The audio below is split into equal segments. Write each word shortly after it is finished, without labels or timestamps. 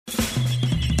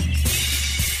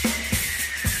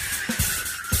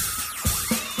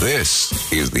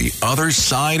This is The Other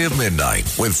Side of Midnight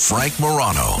with Frank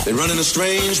Morano. They're running a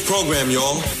strange program,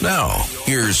 y'all. Now,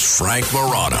 here's Frank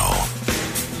Morano.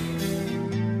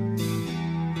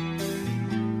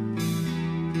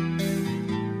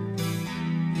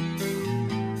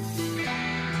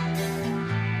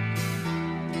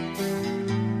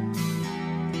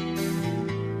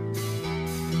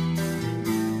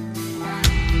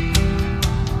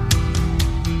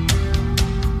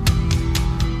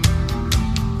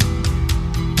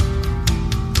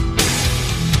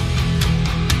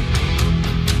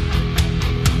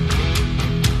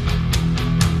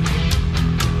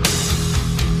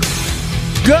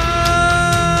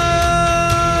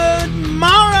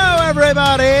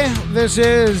 This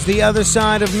is The Other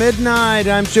Side of Midnight.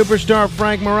 I'm superstar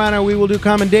Frank Morano. We will do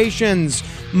commendations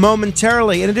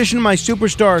momentarily. In addition to my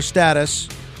superstar status,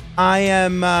 I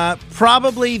am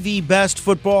probably the best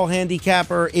football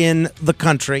handicapper in the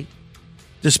country,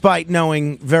 despite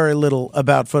knowing very little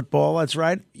about football. That's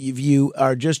right. If you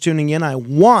are just tuning in, I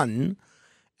won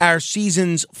our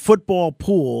season's football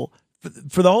pool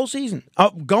for the whole season.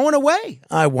 Going away,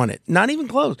 I won it. Not even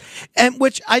close. And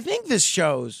which I think this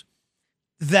shows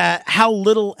that how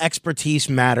little expertise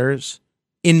matters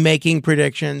in making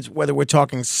predictions, whether we're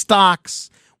talking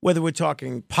stocks, whether we're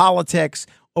talking politics,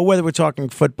 or whether we're talking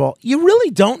football. You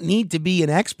really don't need to be an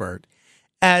expert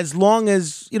as long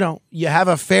as, you have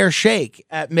a fair shake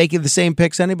at making the same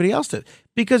picks anybody else did.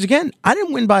 Because, again, I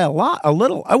didn't win by a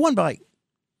little. I won by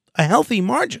a healthy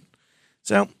margin.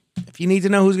 So if you need to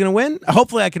know who's going to win,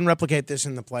 hopefully I can replicate this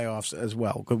in the playoffs as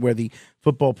well, where the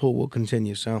football pool will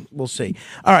continue. So we'll see.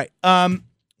 All right.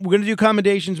 We're going to do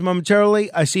commendations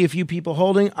momentarily. I see a few people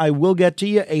holding. I will get to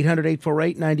you.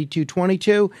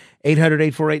 800-848-9222.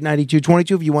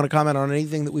 800-848-9222 if you want to comment on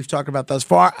anything that we've talked about thus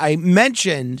far. I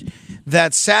mentioned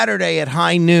that Saturday at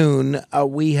high noon,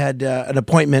 we had an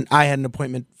appointment. I had an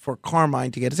appointment for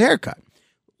Carmine to get his haircut.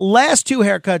 Last two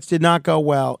haircuts did not go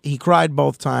well. He cried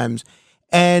both times.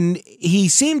 And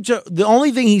the only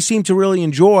thing he seemed to really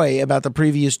enjoy about the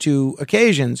previous two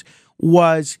occasions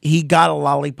was he got a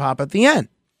lollipop at the end.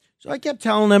 So I kept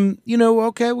telling him,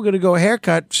 okay, we're going to go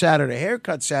haircut Saturday,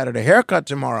 haircut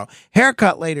tomorrow,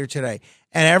 haircut later today.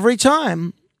 And every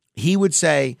time he would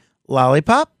say,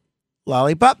 lollipop,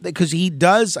 because he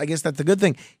does, I guess that's the good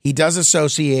thing, he does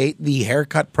associate the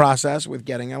haircut process with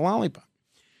getting a lollipop.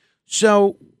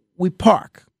 So we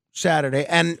park Saturday,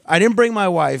 and I didn't bring my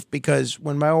wife because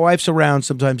when my wife's around,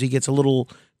 sometimes he gets a little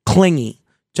clingy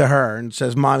to her and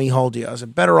says, Mommy, hold you. I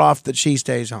said, better off that she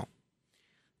stays home.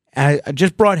 And I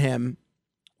just brought him.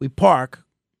 We park,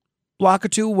 block or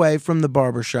two away from the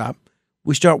barber shop.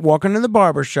 We start walking in the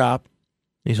barber shop.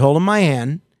 He's holding my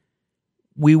hand.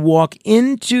 We walk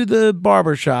into the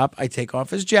barber shop. I take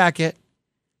off his jacket,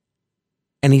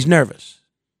 and he's nervous.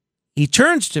 He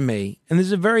turns to me, and this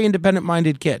is a very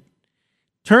independent-minded kid,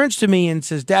 turns to me and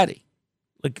says, Daddy,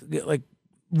 like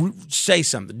say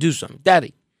something, do something,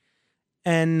 Daddy.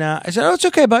 And I said, oh, it's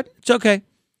okay, bud. It's okay.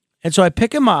 And so I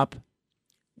pick him up.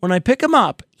 When I pick him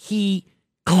up, he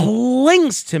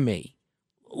clings to me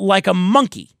like a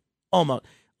monkey, almost.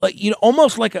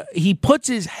 Almost like he puts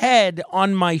his head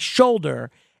on my shoulder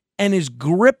and is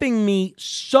gripping me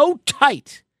so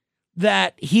tight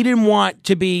that he didn't want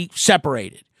to be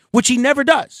separated, which he never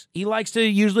does. He likes to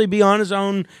usually be on his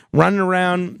own, running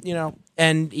around,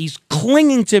 and he's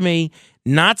clinging to me,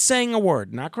 not saying a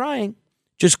word, not crying,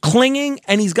 just clinging,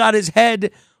 and he's got his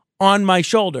head on my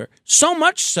shoulder. So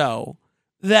much so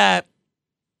that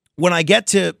when I get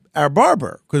to our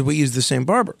barber, because we use the same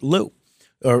barber, Lou,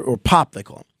 or Pop, they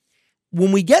call him.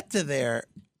 When we get to there,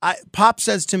 Pop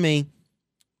says to me,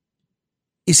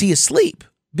 is he asleep?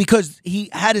 Because he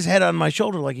had his head on my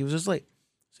shoulder like he was asleep.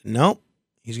 I said, no,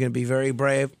 he's going to be very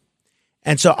brave.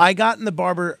 And so I got in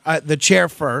the chair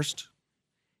first.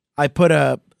 I put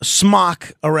a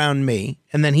smock around me,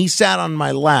 and then he sat on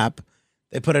my lap.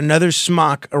 They put another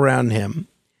smock around him.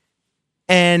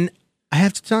 And I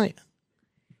have to tell you,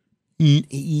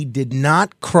 he did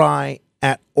not cry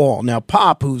at all. Now,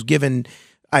 Pop, who's given,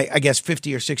 I guess,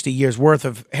 50 or 60 years worth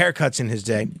of haircuts in his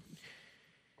day,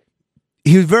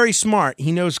 he was very smart.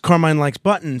 He knows Carmine likes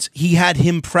buttons. He had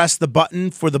him press the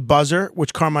button for the buzzer,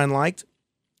 which Carmine liked.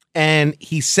 And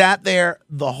he sat there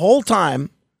the whole time,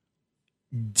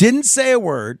 didn't say a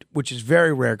word, which is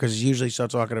very rare because he's usually so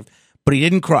talkative, but he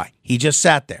didn't cry. He just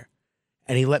sat there.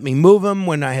 And he let me move him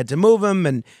when I had to move him,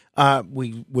 and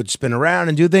we would spin around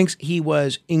and do things. He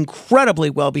was incredibly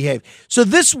well behaved. So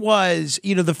this was,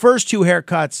 the first two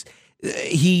haircuts,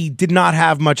 he did not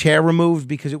have much hair removed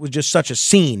because it was just such a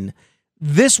scene.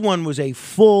 This one was a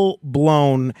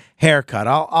full-blown haircut.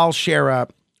 I'll share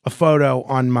a a photo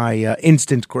on my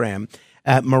Instagram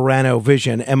at Morano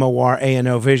Vision,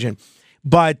 Morano Vision.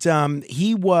 But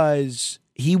he was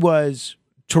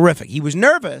terrific. He was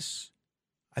nervous,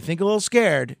 I think a little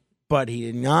scared, but he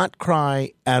did not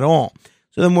cry at all.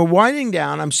 So then we're winding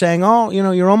down. I'm saying, oh,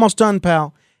 you're almost done,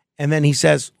 pal. And then he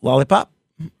says, lollipop,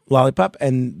 lollipop.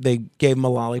 And they gave him a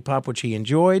lollipop, which he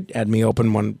enjoyed, had me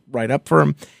open one right up for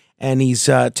him. And he's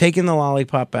taking the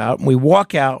lollipop out. And we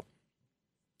walk out,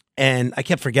 and I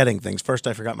kept forgetting things. First,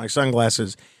 I forgot my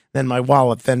sunglasses, then my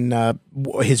wallet, then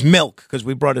his milk, because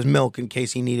we brought his milk in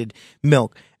case he needed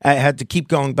milk. I had to keep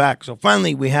going back. So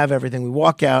finally, we have everything. We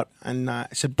walk out, and I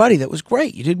said, buddy, that was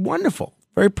great. You did wonderful.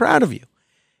 Very proud of you.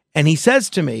 And he says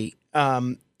to me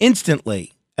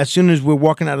instantly, as soon as we're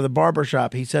walking out of the barber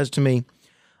shop, he says to me,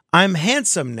 I'm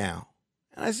handsome now.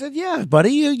 And I said, yeah,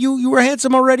 buddy, you were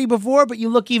handsome already before, but you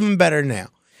look even better now.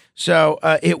 So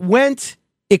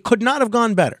it could not have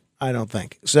gone better, I don't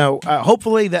think. So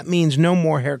hopefully that means no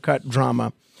more haircut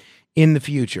drama in the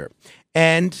future.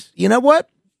 And you know what?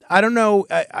 I don't know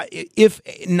if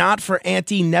not for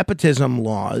anti-nepotism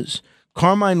laws,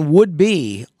 Carmine would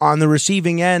be on the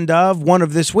receiving end of one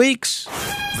of this week's.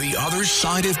 The Other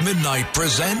Side of Midnight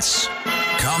presents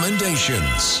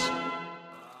Commendations.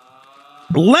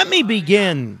 Let me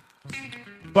begin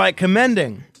by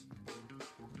commending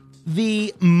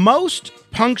the most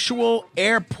punctual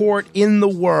airport in the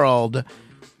world,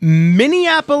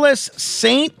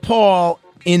 Minneapolis-St. Paul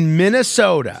in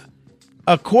Minnesota.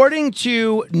 According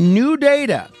to new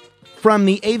data from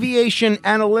the aviation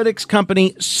analytics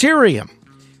company Cirium,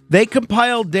 they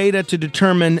compiled data to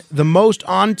determine the most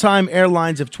on-time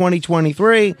airlines of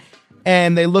 2023,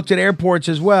 and they looked at airports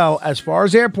as well. As far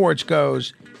as airports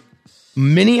goes,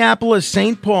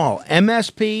 Minneapolis-St. Paul,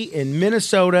 MSP in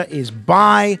Minnesota, is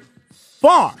by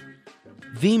far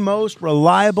the most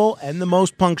reliable and the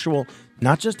most punctual,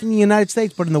 not just in the United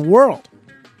States, but in the world.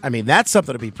 I mean, that's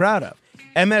something to be proud of.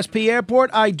 MSP Airport,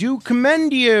 I do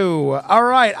commend you. All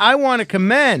right, I want to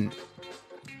commend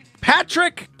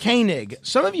Patrick Koenig.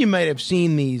 Some of you might have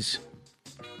seen this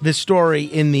story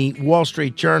in the Wall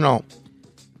Street Journal.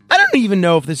 I don't even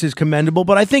know if this is commendable,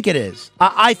 but I think it is.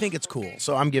 I think it's cool,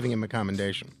 so I'm giving him a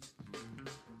commendation.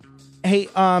 Hey,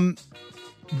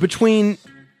 between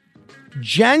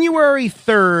January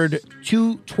 3rd,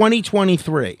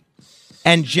 2023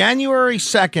 and January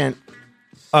 2nd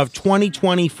of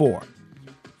 2024,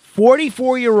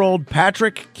 44-year-old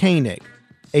Patrick Koenig,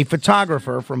 a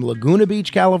photographer from Laguna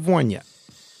Beach, California,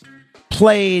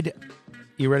 played,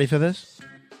 you ready for this?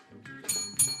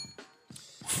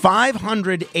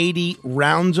 580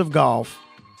 rounds of golf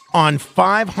on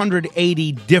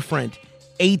 580 different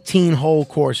 18-hole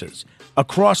courses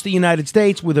across the United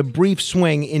States with a brief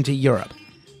swing into Europe.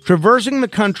 Traversing the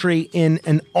country in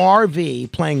an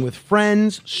RV, playing with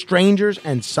friends, strangers,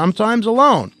 and sometimes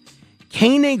alone,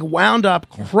 Koenig wound up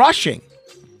crushing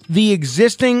the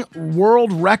existing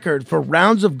world record for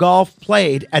rounds of golf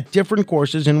played at different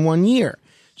courses in 1 year.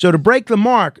 So to break the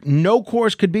mark, no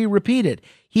course could be repeated.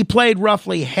 He played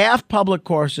roughly half public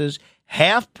courses,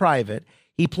 half private.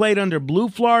 He played under blue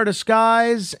Florida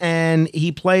skies, and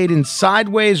he played in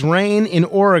sideways rain in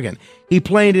Oregon. He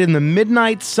played in the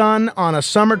midnight sun on a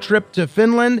summer trip to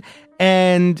Finland,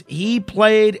 and he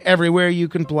played everywhere you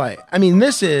can play. I mean,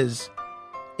 this is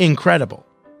incredible.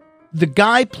 The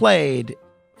guy played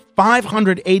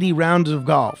 580 rounds of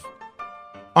golf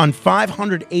on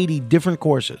 580 different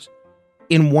courses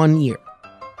in 1 year.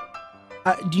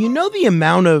 Do you know the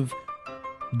amount of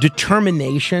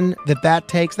determination that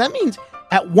takes? That means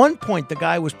at one point the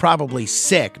guy was probably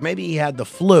sick. Maybe he had the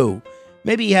flu.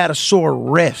 Maybe he had a sore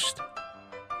wrist.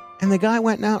 And the guy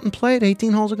went out and played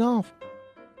 18 holes of golf.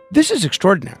 This is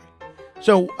extraordinary.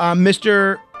 So,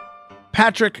 Mr.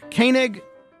 Patrick Koenig,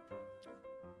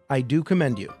 I do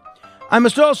commend you. I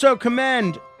must also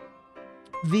commend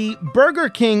the Burger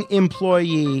King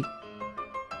employee,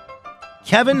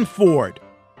 Kevin Ford.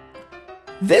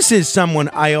 This is someone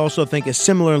I also think is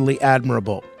similarly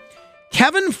admirable.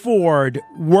 Kevin Ford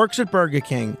works at Burger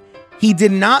King. He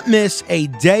did not miss a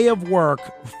day of work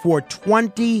for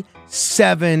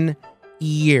 27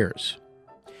 years.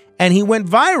 And he went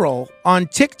viral on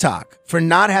TikTok for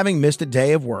not having missed a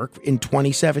day of work in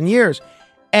 27 years.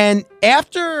 And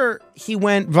after he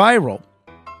went viral,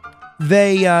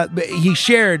 he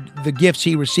shared the gifts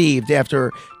he received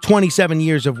after 27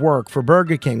 years of work for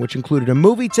Burger King, which included a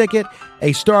movie ticket,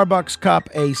 a Starbucks cup,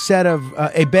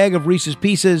 a bag of Reese's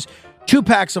Pieces, 2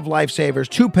 packs of Lifesavers,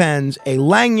 2 pens, a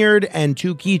lanyard, and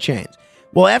 2 keychains.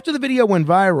 Well, after the video went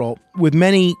viral, with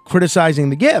many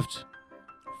criticizing the gifts,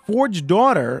 Ford's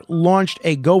daughter launched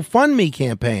a GoFundMe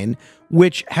campaign,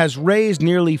 which has raised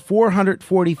nearly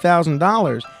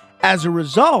 $440,000 as a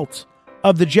result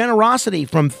of the generosity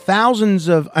from thousands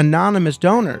of anonymous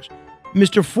donors.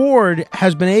 Mr. Ford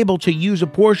has been able to use a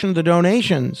portion of the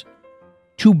donations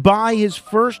to buy his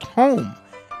first home.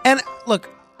 And look,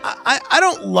 I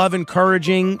don't love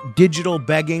encouraging digital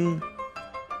begging,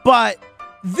 but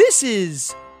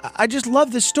I just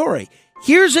love this story.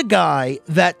 Here's a guy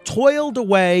that toiled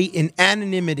away in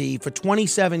anonymity for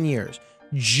 27 years,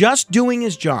 just doing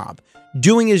his job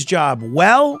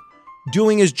well,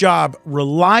 doing his job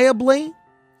reliably,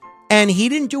 and he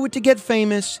didn't do it to get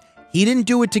famous. He didn't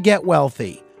do it to get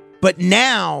wealthy, but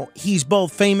now he's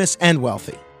both famous and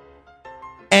wealthy.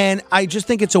 And I just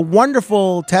think it's a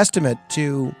wonderful testament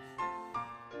to,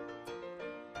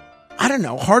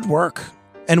 hard work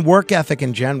and work ethic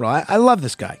in general. I love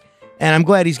this guy, and I'm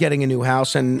glad he's getting a new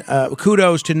house. And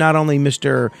kudos to not only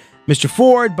Mr.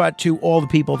 Ford, but to all the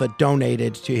people that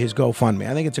donated to his GoFundMe.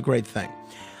 I think it's a great thing.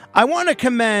 I want to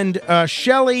commend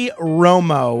Shelley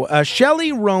Romo.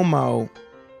 Shelley Romo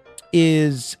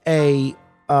is a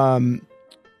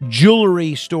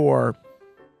jewelry store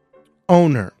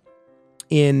owner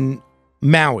in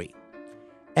Maui.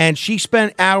 And she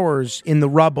spent hours in the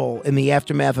rubble in the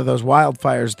aftermath of those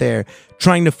wildfires there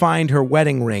trying to find her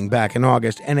wedding ring back in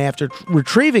August. And after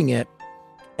retrieving it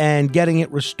and getting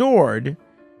it restored,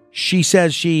 she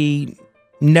says she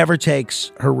never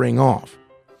takes her ring off.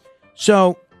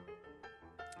 So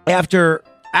after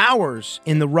hours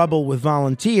in the rubble with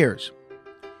volunteers,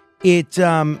 it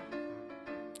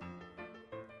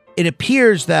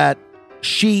appears that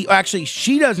she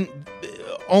doesn't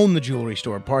own the jewelry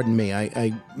store. Pardon me.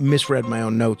 I misread my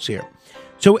own notes here.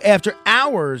 So after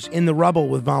hours in the rubble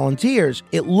with volunteers,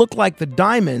 it looked like the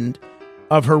diamond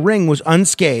of her ring was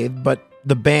unscathed, but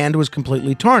the band was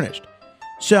completely tarnished.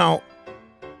 So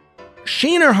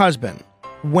she and her husband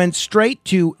went straight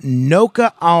to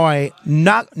Noka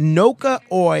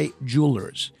Oi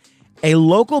Jewelers, a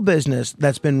local business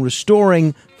that's been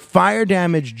restoring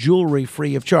fire-damaged jewelry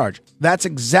free of charge. That's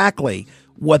exactly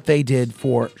what they did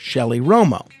for Shelley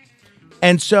Romo.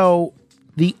 And so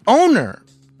the owner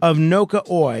of Noka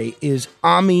Oi is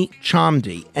Ami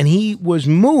Chamdi, and he was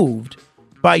moved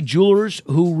by jewelers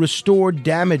who restored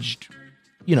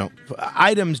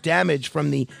items damaged from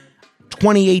the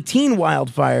 2018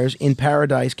 wildfires in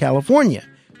Paradise, California.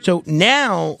 So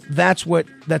now that's what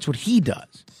he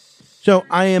does. So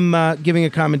I am giving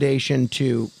a commendation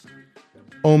to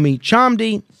Ami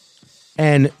Chamdi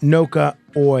and Noka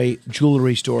Oi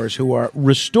jewelry stores who are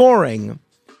restoring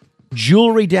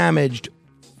jewelry damaged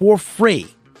for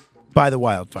free by the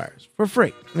wildfires. For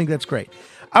free. I think that's great.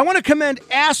 I want to commend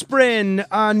aspirin.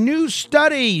 A new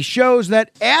study shows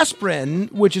that aspirin,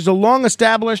 which is a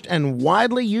long-established and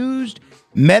widely used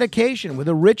medication with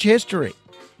a rich history,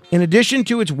 in addition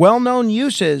to its well-known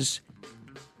uses,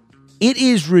 it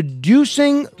is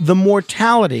reducing the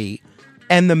mortality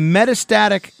and the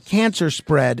metastatic cancer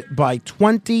spread by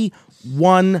 21%.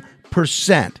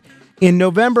 In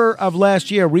November of last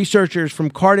year, researchers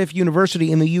from Cardiff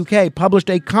University in the UK published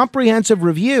a comprehensive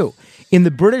review in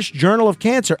the British Journal of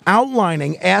Cancer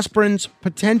outlining aspirin's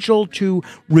potential to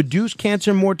reduce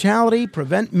cancer mortality,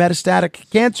 prevent metastatic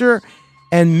cancer,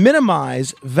 and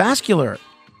minimize vascular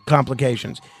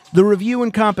complications. The review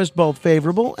encompassed both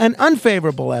favorable and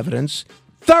unfavorable evidence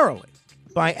thoroughly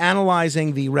by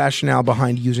analyzing the rationale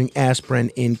behind using aspirin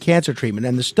in cancer treatment.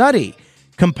 And the study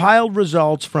compiled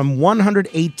results from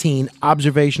 118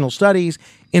 observational studies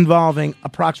involving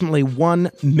approximately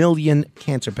 1 million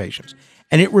cancer patients.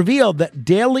 And it revealed that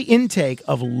daily intake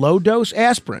of low-dose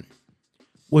aspirin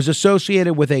was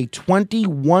associated with a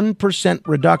 21%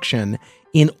 reduction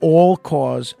in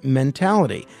all-cause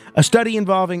mortality. A study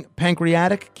involving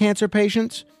pancreatic cancer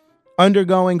patients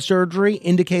undergoing surgery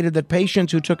indicated that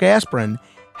patients who took aspirin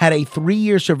had a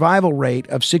 3-year survival rate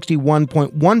of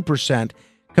 61.1%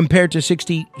 compared to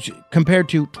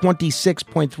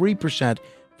 26.3%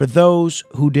 for those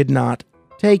who did not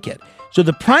take it. So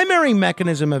the primary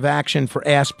mechanism of action for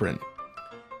aspirin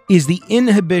is the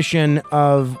inhibition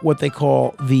of what they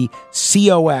call the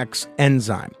COX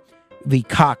enzyme, the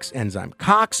COX enzyme.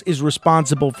 COX is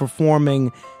responsible for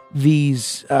forming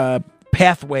these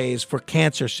pathways for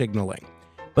cancer signaling.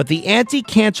 But the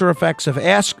anti-cancer effects of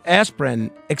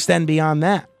aspirin extend beyond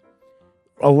that.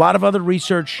 A lot of other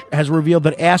research has revealed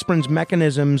that aspirin's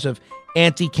mechanisms of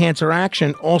anti-cancer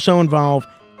action also involve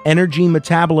energy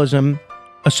metabolism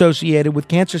associated with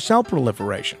cancer cell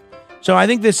proliferation. So I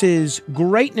think this is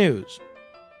great news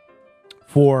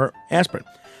for aspirin.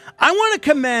 I want to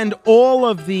commend all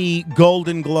of the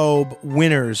Golden Globe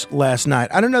winners last night.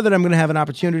 I don't know that I'm going to have an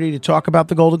opportunity to talk about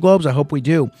the Golden Globes. I hope we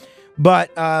do. But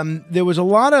there was a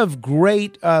lot of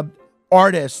great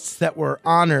artists that were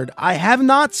honored. I have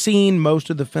not seen most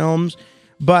of the films,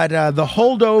 but The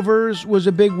Holdovers was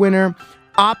a big winner.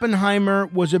 Oppenheimer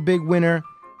was a big winner.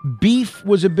 Beef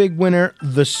was a big winner.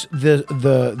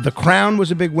 The Crown was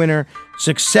a big winner.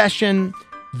 Succession,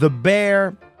 The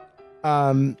Bear.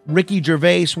 Ricky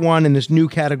Gervais won in this new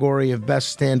category of Best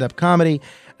Stand-Up Comedy.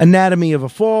 Anatomy of a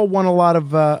Fall won a lot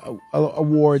of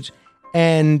awards.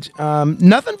 And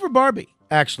nothing for Barbie,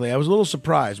 actually. I was a little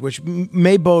surprised, which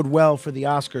may bode well for the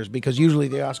Oscars, because usually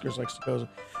the Oscars likes to go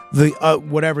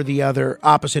whatever the other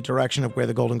opposite direction of where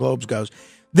the Golden Globes goes.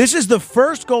 This is the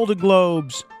first Golden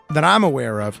Globes that I'm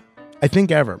aware of, I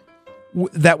think ever,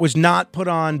 that was not put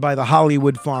on by the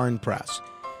Hollywood Foreign Press.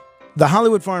 The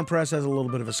Hollywood Foreign Press has a little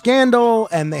bit of a scandal,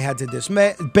 and they had to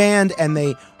disband, and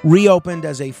they reopened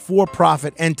as a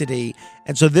for-profit entity.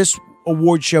 And so this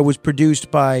award show was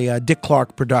produced by Dick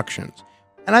Clark Productions.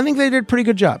 And I think they did a pretty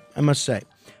good job, I must say.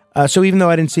 So even though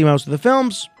I didn't see most of the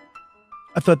films,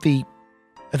 I think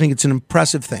it's an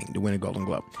impressive thing to win a Golden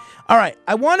Globe. All right,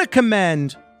 I want to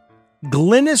commend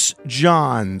Glynis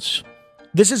Johns.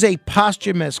 This is a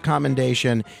posthumous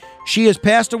commendation. She has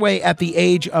passed away at the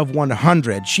age of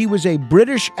 100. She was a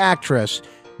British actress,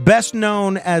 best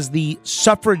known as the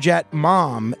suffragette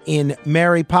mom in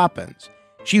Mary Poppins.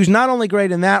 She was not only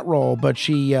great in that role, but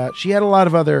she had a lot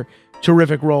of other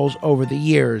terrific roles over the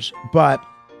years. But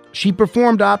she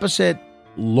performed opposite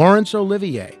Laurence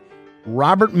Olivier,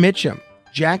 Robert Mitchum,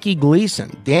 Jackie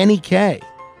Gleason, Danny Kaye.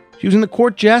 She was in The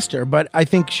Court Jester, but I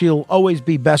think she'll always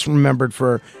be best remembered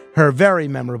for her very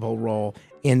memorable role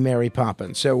in Mary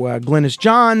Poppins. So, Glynis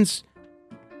Johns,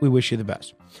 we wish you the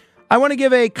best. I want to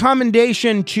give a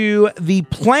commendation to the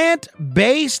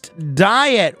plant-based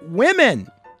diet. Women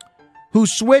who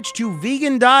switch to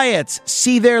vegan diets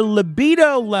see their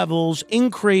libido levels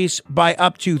increase by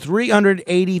up to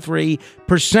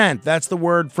 383%. That's the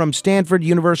word from Stanford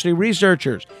University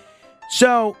researchers.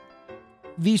 So,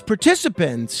 these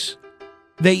participants,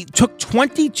 they took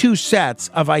 22 sets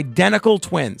of identical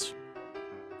twins,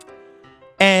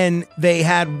 and they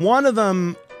had one of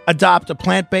them adopt a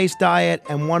plant-based diet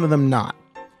and one of them not.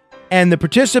 And the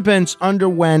participants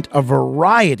underwent a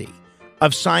variety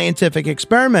of scientific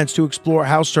experiments to explore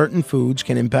how certain foods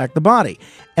can impact the body.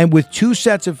 And with two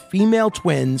sets of female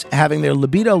twins having their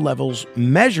libido levels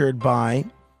measured by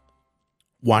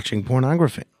watching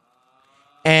pornography.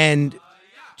 And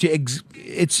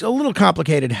it's a little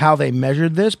complicated how they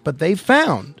measured this, but they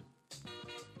found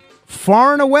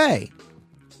far and away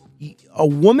a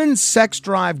woman's sex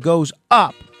drive goes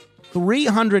up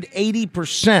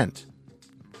 380%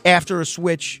 after a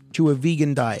switch to a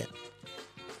vegan diet.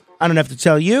 I don't have to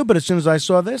tell you, but as soon as I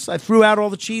saw this, I threw out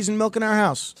all the cheese and milk in our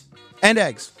house. And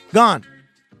eggs. Gone.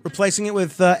 Replacing it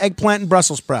with eggplant and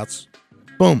Brussels sprouts.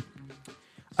 Boom.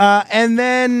 And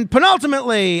then,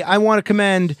 penultimately, I want to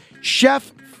commend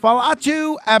Chef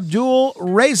Falatu Abdul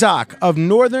Razak of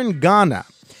northern Ghana.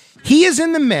 He is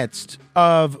in the midst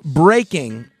of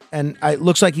breaking, and it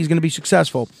looks like he's going to be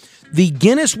successful, the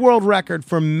Guinness World Record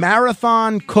for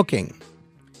marathon cooking.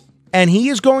 And he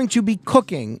is going to be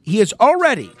cooking. He has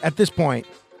already, at this point,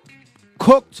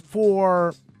 cooked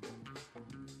for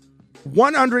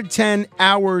 110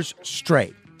 hours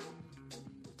straight.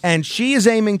 And she is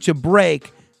aiming to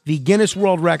break the Guinness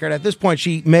World Record. At this point,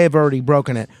 she may have already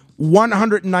broken it.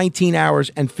 119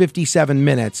 hours and 57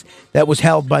 minutes that was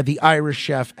held by the Irish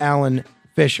chef Alan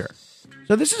Fisher.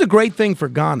 So this is a great thing for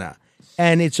Ghana.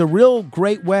 And it's a real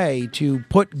great way to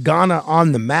put Ghana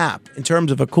on the map in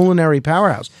terms of a culinary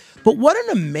powerhouse. But what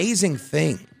an amazing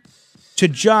thing to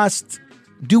just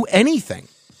do anything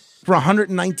for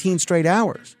 119 straight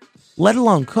hours, let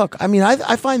alone cook. I mean,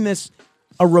 I find this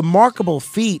a remarkable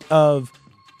feat of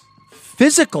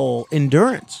physical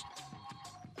endurance.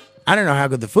 I don't know how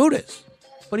good the food is,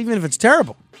 but even if it's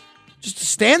terrible, just to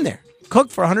stand there,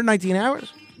 cook for 119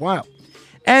 hours, wow.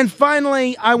 And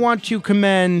finally, I want to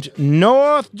commend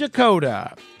North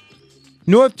Dakota.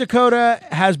 North Dakota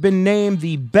has been named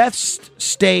the best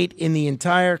state in the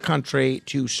entire country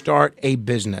to start a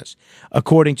business,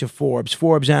 according to Forbes.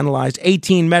 Forbes analyzed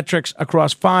 18 metrics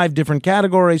across 5 different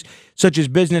categories, such as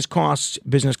business costs,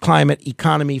 business climate,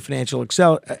 economy, financial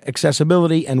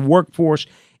accessibility, and workforce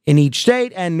in each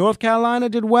state. And North Carolina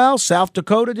did well, South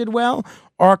Dakota did well,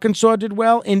 Arkansas did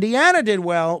well, Indiana did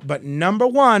well, but number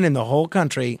one in the whole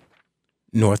country,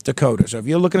 North Dakota. So if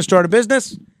you're looking to start a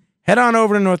business, head on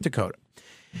over to North Dakota.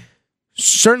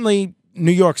 Certainly,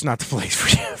 New York's not the place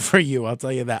for you, I'll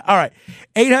tell you that. All right,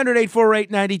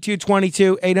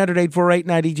 800-848-9222,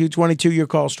 800-848-9222, your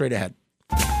call straight ahead.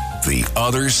 The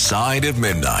Other Side of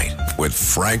Midnight with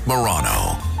Frank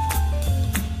Morano.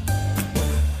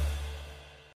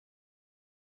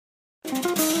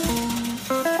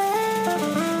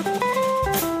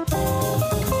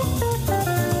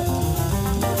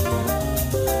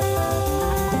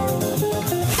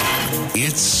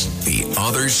 It's The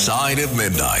Other Side of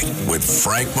Midnight with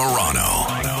Frank Morano.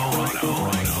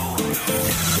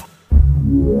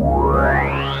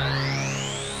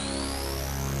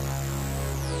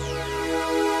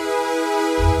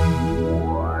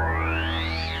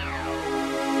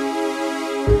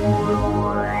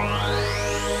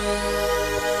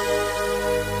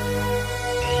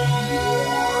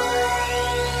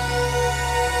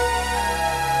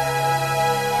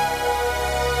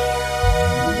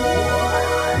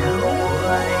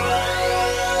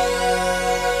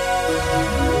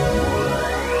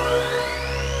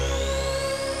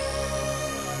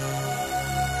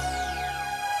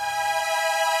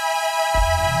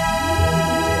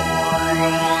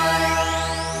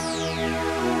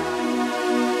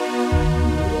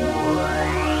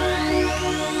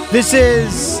 This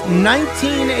is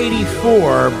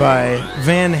 1984 by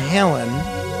Van Halen.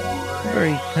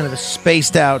 Very kind of a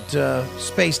spaced out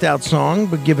song,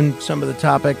 but given some of the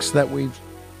topics that we've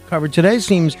covered today,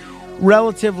 seems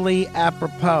relatively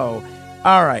apropos.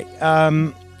 All right,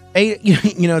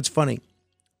 it's funny.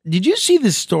 Did you see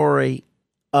the story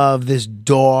of this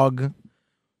dog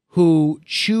who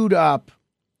chewed up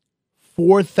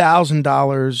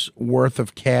 $4,000 worth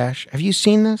of cash? Have you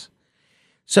seen this?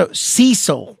 So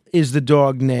Cecil is the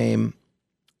dog name,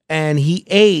 and he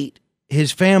ate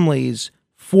his family's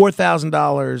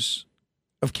 $4,000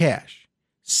 of cash.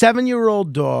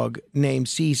 7-year-old dog named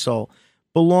Cecil,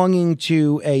 belonging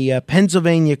to a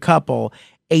Pennsylvania couple,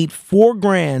 ate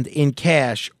 $4,000 in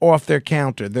cash off their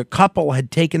counter. The couple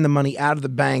had taken the money out of the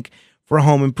bank for a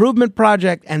home improvement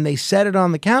project, and they set it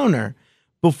on the counter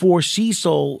before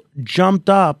Cecil jumped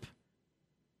up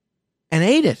and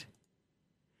ate it.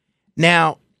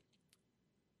 Now,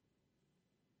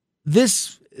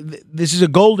 this is a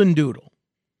golden doodle.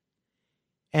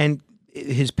 And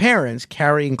his parents,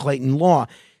 Carrie and Clayton Law,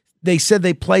 they said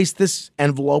they placed this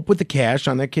envelope with the cash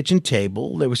on their kitchen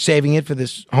table. They were saving it for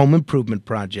this home improvement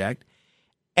project.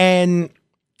 And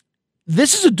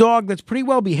this is a dog that's pretty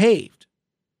well behaved.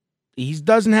 He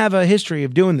doesn't have a history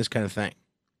of doing this kind of thing.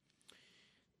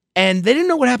 And they didn't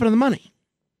know what happened to the money.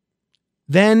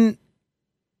 Then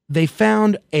they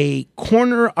found a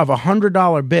corner of a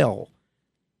 $100 bill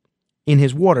in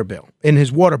his water bowl.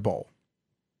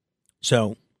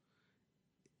 So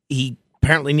he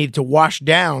apparently needed to wash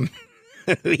down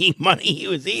the money he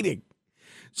was eating.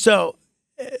 So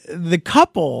the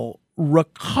couple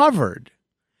recovered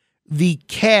the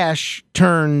cash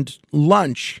turned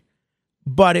lunch,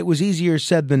 but it was easier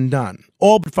said than done.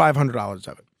 All but $500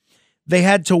 of it. They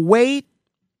had to wait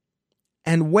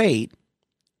and wait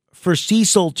for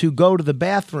Cecil to go to the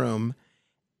bathroom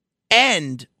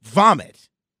and vomit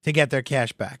to get their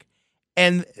cash back.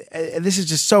 And this is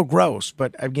just so gross,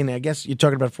 but again, I guess you're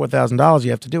talking about $4,000, you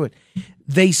have to do it.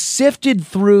 They sifted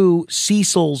through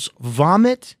Cecil's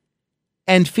vomit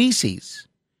and feces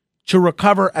to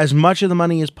recover as much of the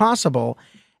money as possible.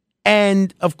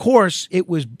 And of course, it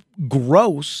was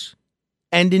gross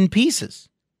and in pieces.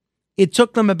 It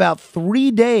took them about 3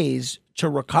 days to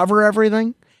recover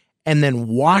everything and then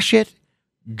wash it,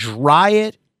 dry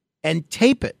it, and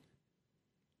tape it.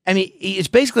 I mean, it's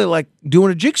basically like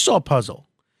doing a jigsaw puzzle.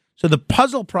 So the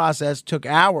puzzle process took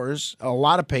hours, a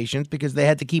lot of patience, because they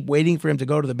had to keep waiting for him to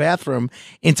go to the bathroom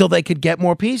until they could get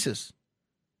more pieces.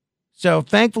 So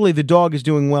thankfully, the dog is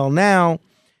doing well now.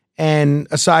 And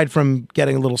aside from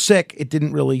getting a little sick, it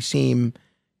didn't really seem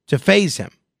to faze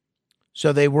him.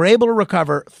 So they were able to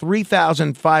recover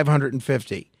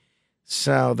 $3,550.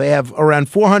 So they have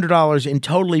around $400 in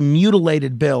totally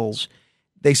mutilated bills.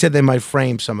 They said they might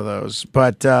frame some of those.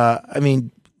 But, I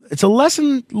mean, it's a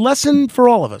lesson for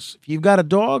all of us. If you've got a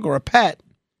dog or a pet,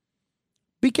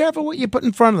 be careful what you put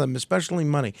in front of them, especially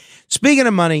money. Speaking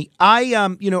of money, I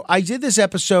did this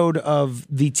episode of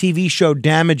the TV show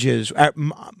Damages.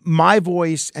 My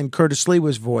voice and Curtis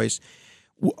Lewa's voice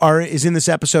is in this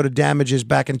episode of Damages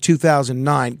back in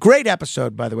 2009. Great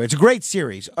episode, by the way. It's a great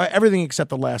series. Everything except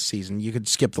the last season. You could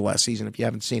skip the last season if you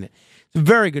haven't seen it. It's a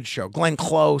very good show. Glenn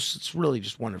Close. It's really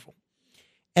just wonderful.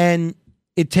 And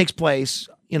it takes place,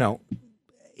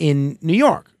 in New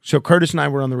York. So Curtis and I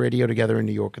were on the radio together in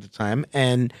New York at the time.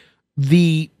 And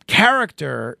the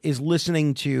character is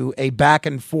listening to a back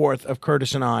and forth of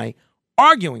Curtis and I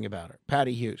arguing about her,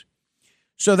 Patty Hughes.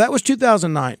 So that was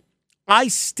 2009. I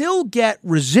still get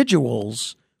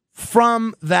residuals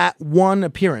from that one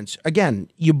appearance. Again,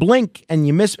 you blink and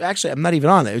you miss. Actually, I'm not even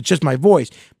on it. It's just my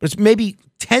voice. But it's maybe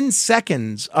 10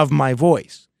 seconds of my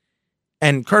voice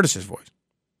and Curtis's voice.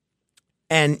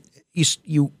 And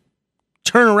you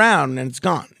turn around and it's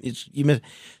gone. You miss.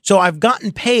 So I've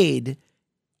gotten paid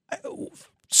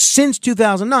since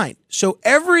 2009. So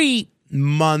every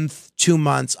month, 2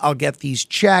 months, I'll get these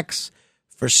checks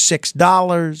for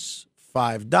 $6,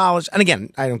 $5. And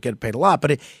again, I don't get paid a lot,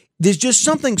 but there's just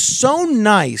something so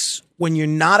nice when you're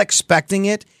not expecting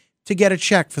it to get a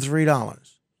check for $3, $4,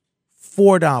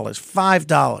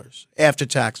 $5 after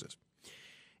taxes.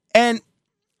 And,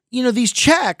 these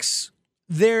checks,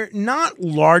 they're not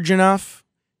large enough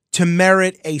to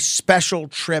merit a special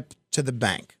trip to the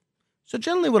bank. So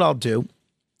generally what I'll do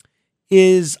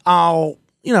is I'll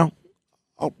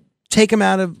take them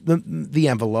out of the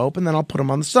envelope and then I'll put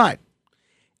them on the side.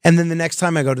 And then the next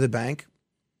time I go to the bank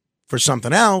for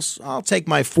something else, I'll take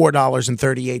my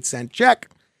 $4.38 check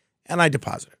and I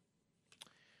deposit it.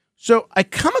 So I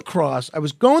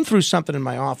was going through something in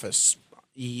my office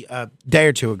a day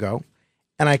or two ago,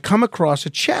 and I come across a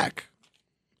check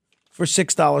for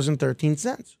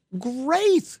 $6.13.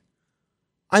 Great.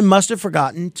 I must have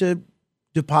forgotten to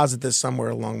deposit this somewhere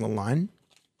along the line.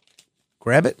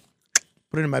 Grab it,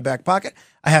 put it in my back pocket.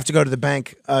 I have to go to the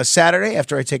bank Saturday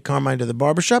after I take Carmine to the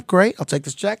barbershop. Great. I'll take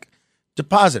this check,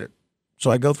 deposit it.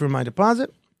 So I go through my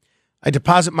deposit. I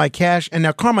deposit my cash, and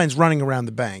now Carmine's running around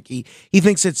the bank. He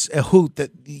thinks it's a hoot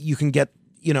that you can get,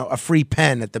 a free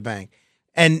pen at the bank.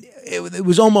 And it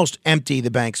was almost empty,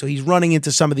 the bank. So he's running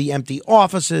into some of the empty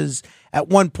offices. At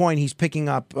one point, he's picking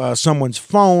up someone's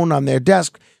phone on their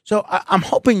desk. So I'm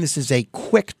hoping this is a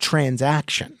quick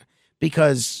transaction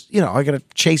because, I got to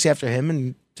chase after him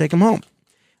and take him home.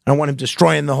 I don't want him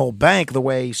destroying the whole bank the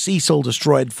way Cecil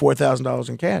destroyed $4,000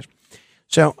 in cash.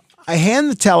 So I hand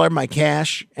the teller my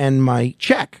cash and my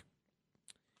check.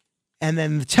 And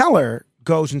then the teller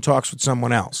goes and talks with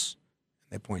someone else.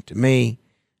 They point to me.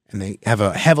 And they have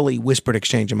a heavily whispered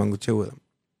exchange among the two of them.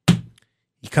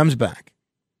 He comes back,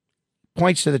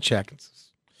 points to the check, and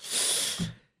says,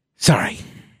 sorry,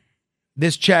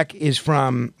 this check is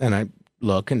from, and I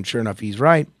look, and sure enough, he's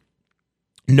right,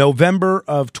 November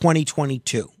of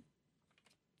 2022.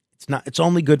 It's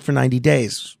only good for 90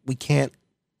 days. We can't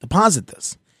deposit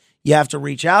this. You have to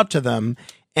reach out to them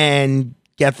and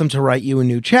get them to write you a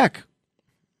new check.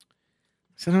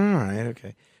 I said, all right,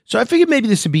 okay. So I figured maybe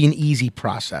this would be an easy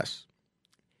process.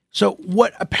 So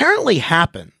what apparently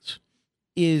happens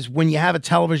is when you have a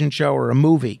television show or a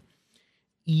movie,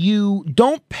 you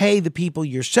don't pay the people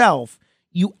yourself.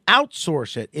 You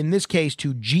outsource it, in this case,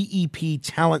 to GEP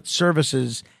Talent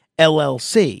Services,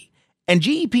 LLC. And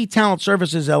GEP Talent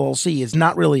Services, LLC is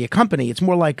not really a company. It's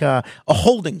more like a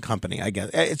holding company, I guess.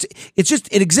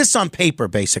 It exists on paper,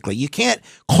 basically. You can't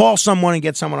call someone and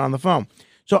get someone on the phone.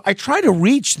 So I try to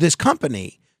reach this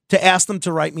company to ask them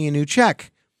to write me a new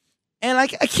check. And I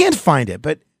can't find it,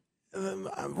 but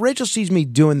Rachel sees me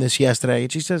doing this yesterday,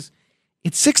 and she says,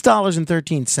 it's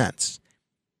 $6.13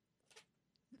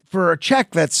 for a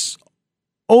check that's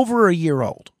over a year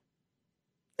old.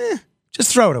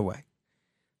 Just throw it away.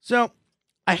 So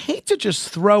I hate to just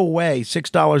throw away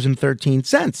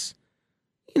 $6.13.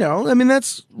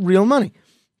 That's real money.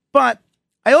 But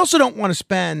I also don't want to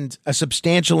spend a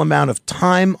substantial amount of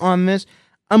time on this.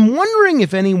 I'm wondering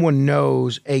if anyone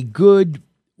knows a good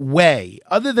way,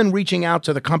 other than reaching out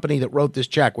to the company that wrote this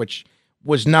check, which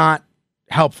was not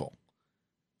helpful.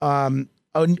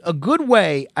 A good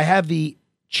way, I have the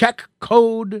check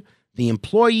code, the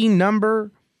employee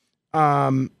number,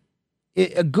 a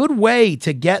good way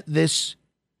to get this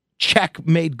check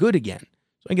made good again.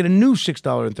 So I get a new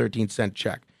 $6.13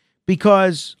 check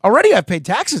because already I've paid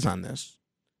taxes on this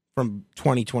from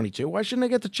 2022. Why shouldn't I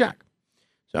get the check?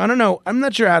 So I don't know. I'm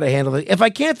not sure how to handle it. If I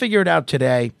can't figure it out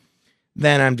today,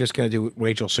 then I'm just going to do what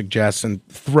Rachel suggests and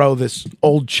throw this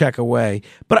old check away.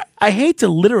 But I hate to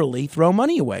literally throw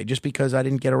money away just because I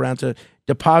didn't get around to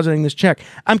depositing this check.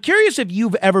 I'm curious if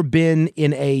you've ever been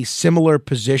in a similar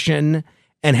position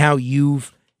and how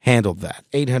you've handled that.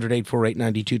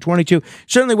 800-848-9222.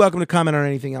 Certainly welcome to comment on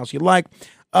anything else you'd like.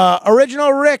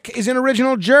 Original Rick is in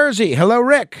Original Jersey. Hello,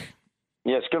 Rick.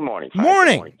 Yes, good morning. Frank.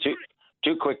 Morning. Good morning.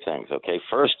 Two quick things, okay?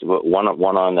 First, one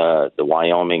on the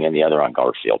Wyoming and the other on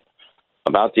Garfield.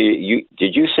 About did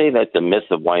you say that the myth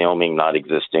of Wyoming not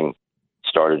existing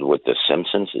started with The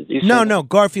Simpsons? Did you say No,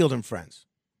 Garfield and Friends.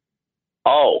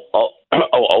 Oh, well,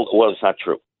 it's not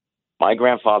true. My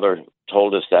grandfather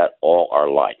told us that all our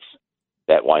life,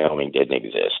 that Wyoming didn't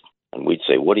exist. And we'd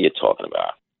say, what are you talking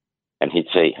about? And he'd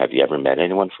say, "Have you ever met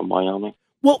anyone from Wyoming?"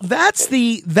 Well, that's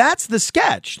the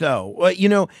sketch, though.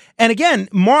 And again,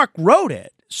 Mark wrote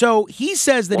it, so he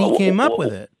says that he came up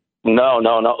with it. No.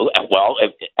 Well,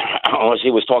 unless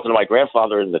he was talking to my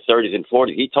grandfather in the 30s and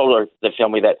 40s, he told the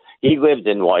family that he lived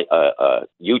in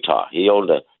Utah. He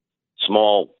owned a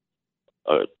small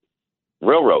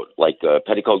railroad, like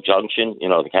Petticoat Junction,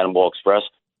 the Cannonball Express,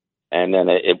 and then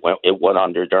it went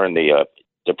under during the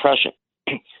Depression.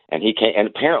 And he came, and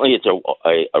apparently it's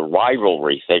a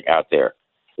rivalry thing out there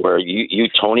where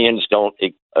Utonians don't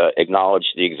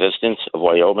acknowledge the existence of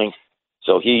Wyoming.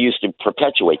 So he used to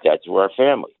perpetuate that through our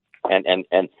family. And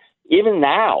even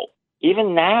now,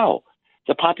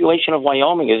 the population of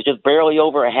Wyoming is just barely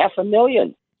over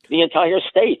 500,000, the entire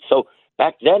state. So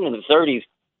back then in the 30s,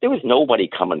 there was nobody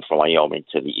coming from Wyoming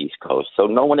to the East Coast. So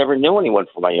no one ever knew anyone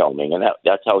from Wyoming, and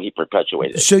that's how he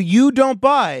perpetuated it. So you don't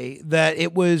buy that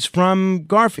it was from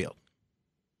Garfield?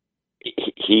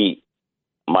 He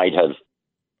might have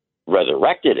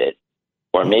resurrected it,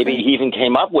 or maybe he even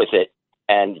came up with it,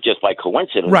 and just by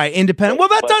coincidence. Right, independent. Well,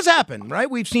 that does happen, right?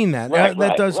 We've seen that.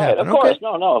 That does happen. Of course.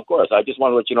 No, of course. I just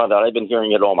want to let you know that I've been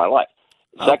hearing it all my life.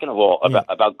 Second of all,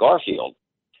 about Garfield,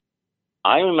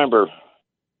 I remember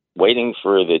waiting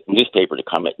for the newspaper to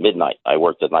come at midnight. I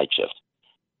worked the night shift.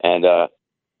 And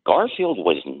Garfield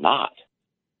was not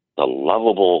the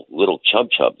lovable little chub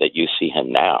that you see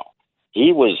him now.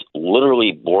 He was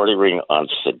literally bordering on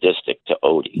sadistic to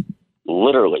Odie.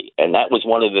 Literally. And that was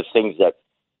one of the things that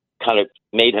kind of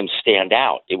made him stand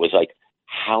out. It was like,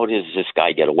 how does this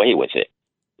guy get away with it?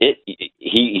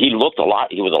 He looked a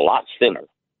lot. He was a lot thinner.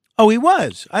 Oh, he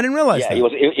was. I didn't realize that. He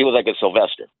was like a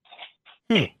Sylvester.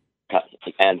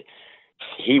 And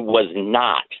he was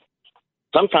not.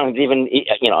 Sometimes even,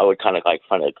 I would kind of like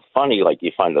find it funny, like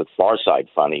you find the Far Side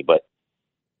funny, but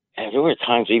there were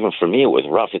times even for me it was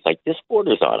rough. It's like, this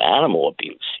borders on animal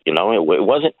abuse, it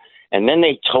wasn't. And then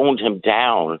they toned him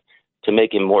down to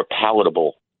make him more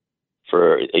palatable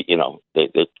for,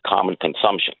 the common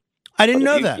consumption. I didn't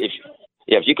know that.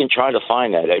 If you can try to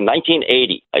find that. In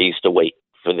 1980, I used to wait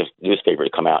for the newspaper to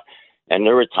come out, and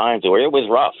there were times where it was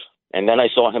rough. And then I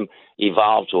saw him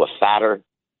evolve to a fatter,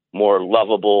 more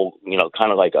lovable,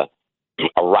 kind of like a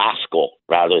rascal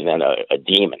rather than a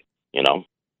demon, And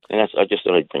I just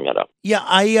thought I'd bring that up. Yeah,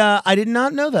 I did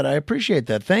not know that. I appreciate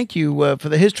that. Thank you for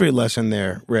the history lesson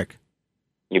there, Rick.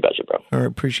 You betcha, bro. I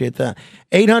appreciate that.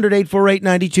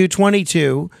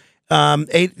 800-848-9222.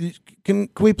 Can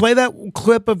we play that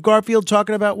clip of Garfield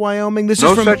talking about Wyoming? This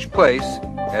is from such place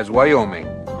as Wyoming.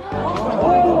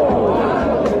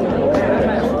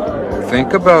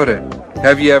 Think about it.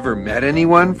 Have you ever met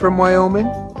anyone from Wyoming?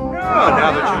 No,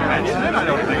 now that you mention it, I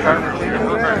don't think I've.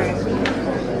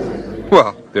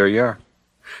 Well, there you are.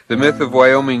 The myth of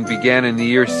Wyoming began in the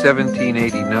year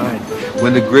 1789,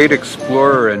 when the great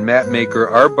explorer and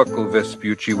mapmaker Arbuckle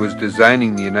Vespucci was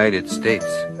designing the United States.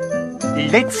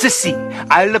 Let's see.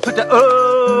 I'll put the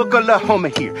Oklahoma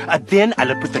here. Then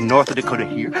I'll put the North Dakota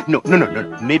here. No.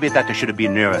 Maybe that should have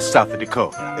been near South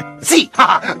Dakota. See,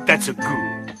 that's a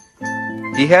good.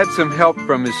 He had some help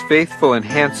from his faithful and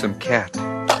handsome cat.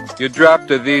 You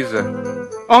dropped a visa.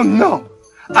 Oh, no.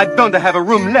 I don't have a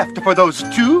room left for those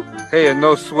two. Hey, and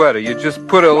no sweater. You just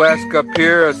put Alaska up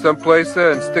here or someplace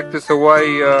and stick this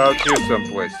Hawaii out here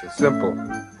someplace. Simple.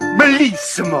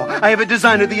 Bellissimo. I have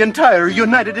designed the entire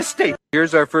United States.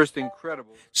 Here's our first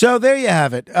incredible. So there you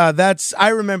have it. I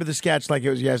remember the sketch like it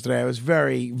was yesterday. It was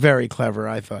very, very clever,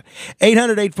 I thought.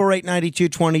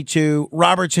 800-848-9222.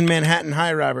 Robert's in Manhattan.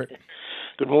 Hi, Robert.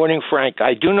 Good morning, Frank.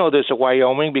 I do know there's a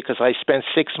Wyoming because I spent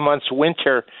 6 months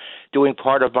winter doing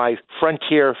part of my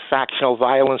frontier factional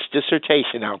violence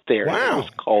dissertation out there. Wow. It was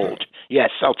cold.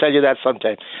 Yes, I'll tell you that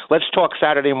sometime. Let's talk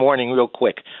Saturday morning real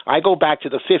quick. I go back to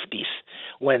the 50s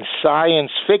when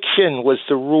science fiction was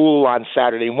the rule on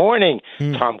Saturday morning.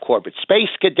 Tom Corbett, Space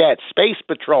Cadets, Space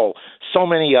Patrol, so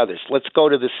many others. Let's go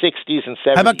to the 60s and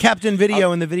 70s. How about Captain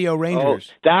Video and the Video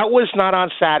Rangers? Oh, that was not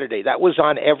on Saturday. That was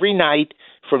on every night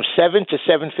from 7 to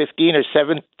 7:15 or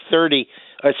 7:30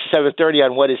 or 7:30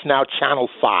 on what is now Channel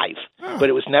 5. Oh. But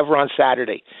it was never on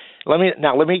Saturday. Let me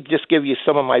just give you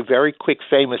some of my very quick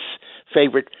favorite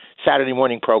Saturday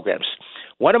morning programs.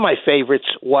 One of my favorites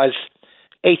was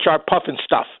H.R. Puffin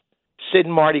Stuff, Sid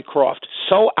and Marty Krofft.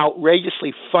 So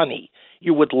outrageously funny,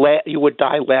 you would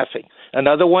die laughing.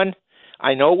 Another one,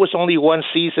 I know it was only one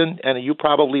season, and you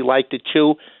probably liked it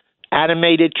too,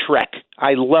 Animated Trek.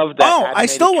 I love that. Oh, I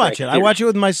still watch it. I watch it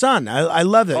with my son. I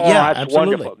love it. Oh, yeah, that's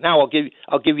absolutely. Wonderful. Now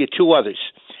I'll give you two others.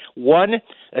 One,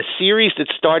 a series that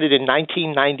started in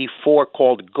 1994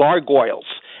 called Gargoyles.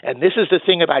 And this is the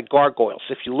thing about gargoyles.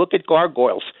 If you look at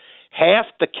gargoyles, half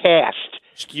the cast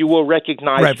you will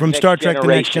recognize. Right, from Star Trek: The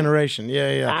Next Generation.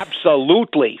 Yeah.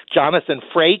 Absolutely. Jonathan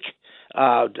Frakes,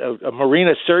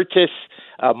 Marina Sirtis,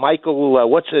 Michael,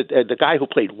 the guy who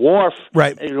played Worf.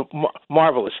 Right.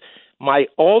 Marvelous. My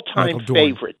all-time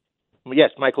favorite.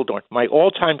 Yes, Michael Dorn. My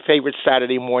all-time favorite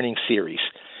Saturday morning series,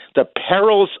 The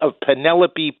Perils of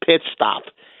Penelope Pitstop.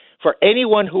 For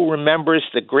anyone who remembers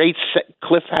the great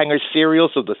cliffhanger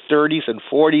serials of the 30s and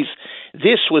 40s,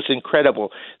 this was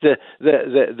incredible.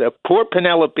 The poor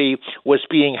Penelope was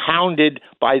being hounded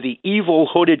by the evil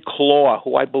hooded Claw,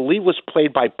 who I believe was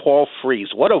played by Paul Frees.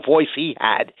 What a voice he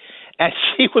had. And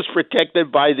she was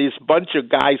protected by this bunch of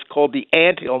guys called the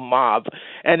Anthill Mob.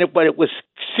 But it was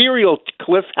serial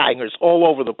cliffhangers all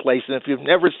over the place. And if you've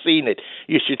never seen it,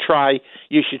 you should try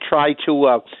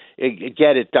to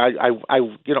get it.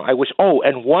 I wish. Oh,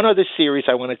 and one other series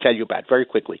I want to tell you about very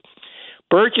quickly.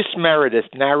 Burgess Meredith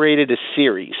narrated a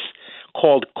series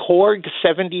called Korg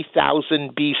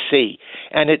 70,000 BC,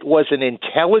 and it was an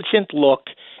intelligent look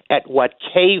at what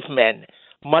cavemen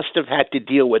must have had to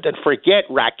deal with. And forget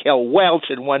Raquel Welch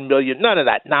and 1 million, none of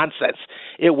that nonsense.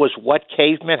 It was what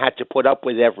cavemen had to put up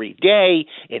with every day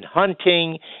in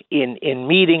hunting, in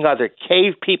meeting other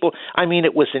cave people. I mean,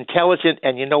 it was intelligent,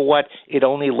 and you know what? It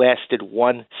only lasted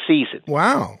one season.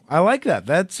 Wow, I like that.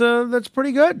 That's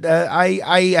pretty good.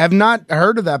 I have not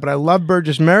heard of that, but I love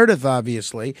Burgess Meredith,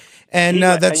 obviously, and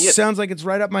sounds like it's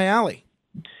right up my alley.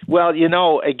 Well,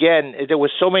 again, there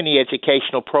were so many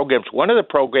educational programs. One of the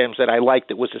programs that I liked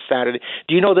that was a Saturday.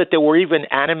 Do you know that there were even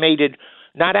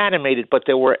not animated, but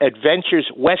there were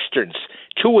adventures westerns.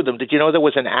 2 of them. Did you know there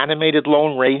was an animated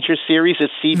Lone Ranger series at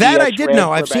CBS? That I did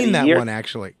know. I've seen that one,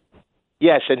 actually.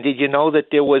 Yes, and did you know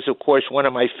that there was, of course, one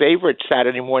of my favorite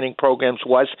Saturday morning programs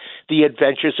was The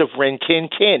Adventures of Rin Tin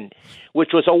Tin,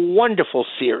 which was a wonderful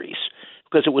series,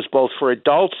 because it was both for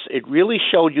adults. It really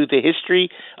showed you the history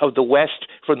of the West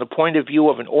from the point of view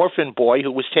of an orphan boy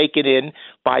who was taken in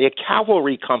by a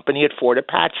cavalry company at Fort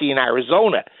Apache in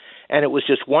Arizona. And it was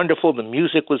just wonderful. The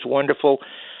music was wonderful.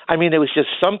 I mean, there was just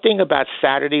something about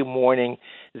Saturday morning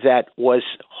that was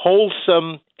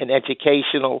wholesome and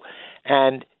educational.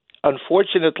 And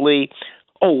unfortunately,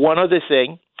 one other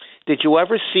thing. Did you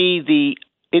ever see the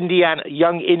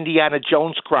Young Indiana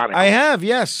Jones Chronicles? I have,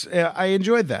 yes. I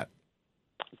enjoyed that.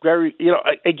 Very,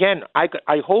 again,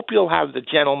 I hope you'll have the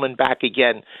gentleman back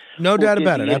again. No doubt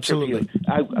about it, absolutely.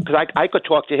 Because I could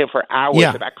talk to him for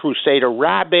hours about Crusader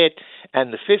Rabbit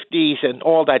and the 50s and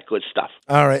all that good stuff.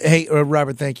 All right. Hey,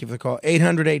 Robert, thank you for the call.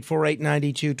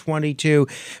 800-848-9222.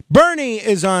 Bernie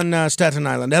is on Staten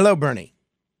Island. Hello, Bernie.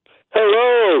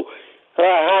 Hello.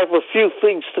 I have a few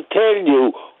things to tell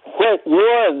you.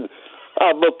 One,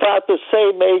 I'm about the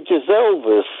same age as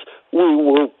Elvis. We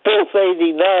were both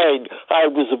 89. I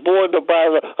was born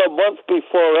about a month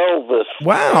before Elvis.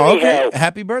 Wow, okay.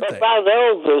 Happy birthday. About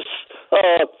Elvis,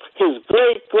 his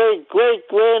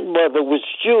great-great-great-grandmother was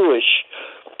Jewish.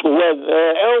 When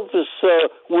Elvis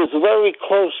was very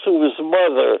close to his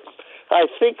mother, I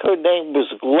think her name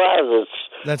was Gladys.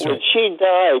 That's right. When she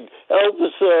died,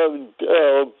 Elvis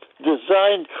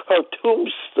designed her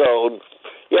tombstone.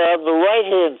 On the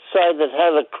right-hand side, it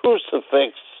had a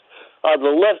crucifix. On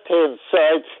the left-hand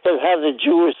side, it had a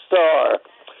Jewish star.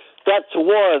 That's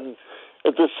one.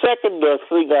 The second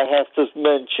thing I have to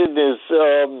mention is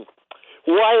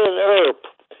Wyatt Earp.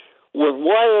 When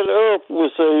Wyatt Earp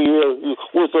was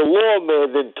a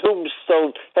lawman in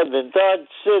Tombstone and in Dodge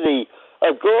City,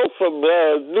 a girl from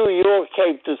New York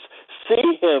came to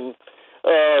see him.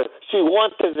 She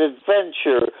wanted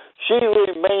adventure. She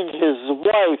remained his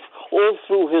wife all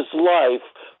through his life.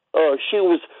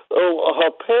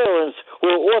 Her parents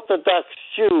were Orthodox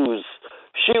Jews.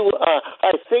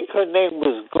 I think her name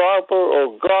was Garber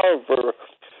or Garver.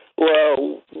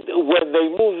 Well, when they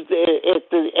moved at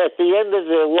the end of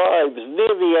their lives,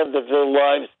 near the end of their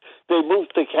lives, they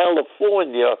moved to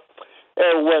California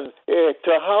and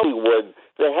to Hollywood.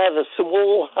 They had a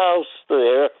small house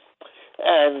there,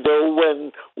 and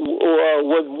when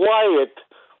Wyatt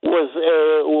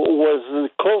was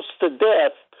close to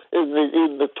death,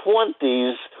 in the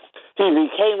 20s, he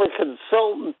became a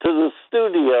consultant to the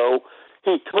studio.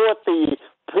 He taught the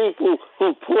people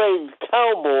who played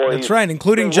cowboys. That's right,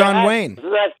 including John Wayne.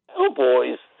 That's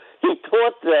cowboys. He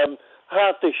taught them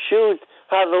how to shoot,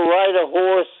 how to ride a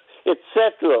horse,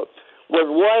 etc. When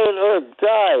Wyatt Earp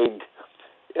died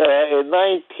in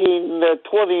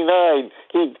 1929,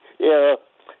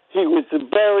 he was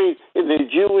buried in the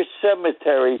Jewish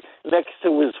cemetery next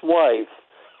to his wife.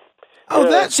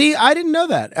 Oh, I didn't know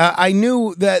that. I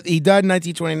knew that he died in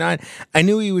 1929. I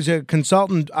knew he was a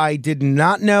consultant. I did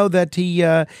not know that he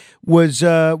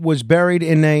was buried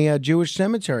in a Jewish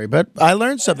cemetery. But I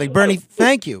learned something. Bernie,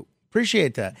 thank you.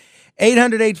 Appreciate that.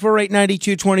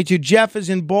 800-848-9222. Jeff is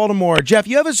in Baltimore. Jeff,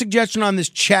 you have a suggestion on this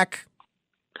check?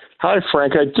 Hi,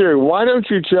 Frank. I do. Why don't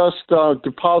you just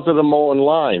deposit them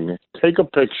online? Take a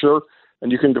picture,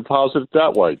 and you can deposit it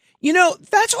that way. You know,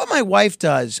 that's what my wife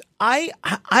does. I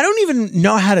don't even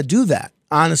know how to do that,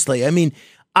 honestly. I mean,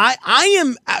 I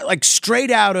am like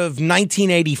straight out of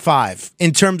 1985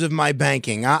 in terms of my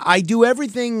banking. I do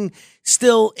everything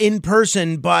still in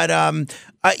person, but, and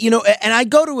I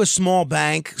go to a small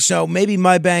bank, so maybe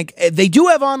my bank, they do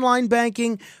have online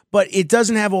banking, but it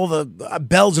doesn't have all the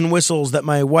bells and whistles that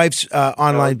my wife's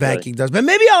online banking does. But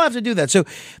maybe I'll have to do that. So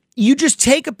you just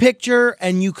take a picture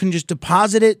and you can just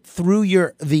deposit it through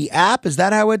the app. Is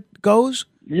that how it goes?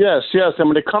 Yes. And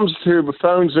when it comes to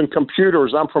phones and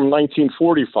computers, I'm from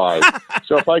 1945.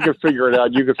 So if I could figure it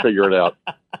out, you could figure it out.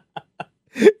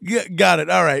 Got it.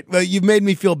 All right. Well, you've made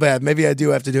me feel bad. Maybe I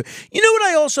do have to do it. You know what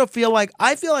I also feel like?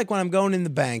 I feel like when I'm going in the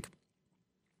bank,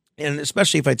 and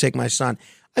especially if I take my son,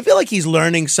 I feel like he's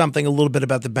learning something a little bit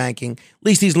about the banking. At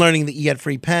least he's learning that you get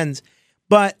free pens.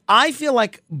 But I feel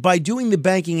like by doing the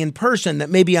banking in person that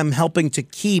maybe I'm helping to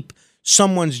keep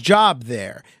someone's job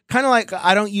there. Kind of like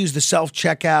I don't use the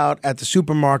self-checkout at the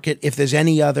supermarket if there's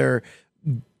any other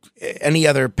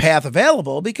path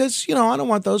available because, I don't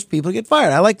want those people to get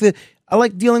fired. I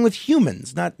like dealing with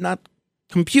humans, not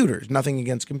computers. Nothing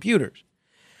against computers.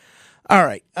 All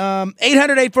right.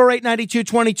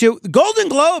 800-848-9222. The Golden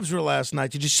Globes were last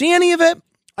night. Did you see any of it?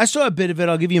 I saw a bit of it.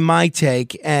 I'll give you my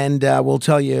take, and we'll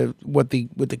tell you what the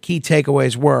key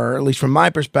takeaways were, at least from my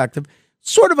perspective.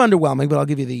 Sort of underwhelming, but I'll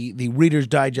give you the Reader's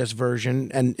Digest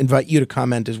version and invite you to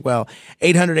comment as well.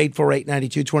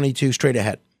 800-848-9222, straight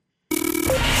ahead.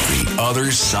 The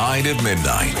Other Side of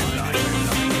Midnight.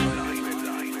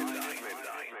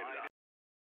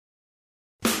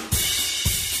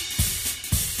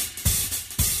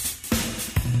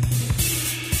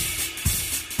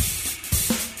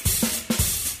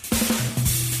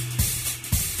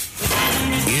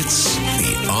 It's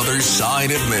The Other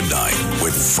Side of Midnight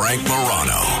with Frank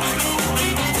Morano.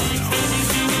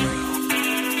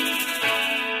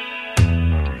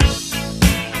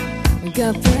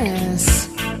 Got brass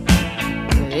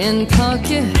in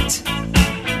pocket,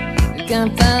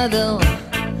 gunpowder,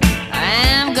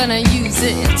 I'm gonna use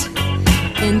it.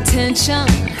 Intention,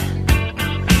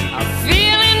 I'm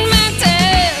feeling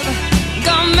mental,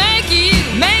 gonna make you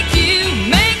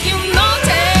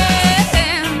notice.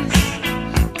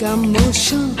 Got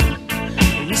motion,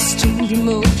 restrained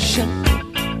emotion,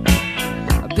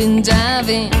 I've been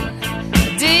driving,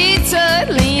 detour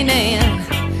leaning,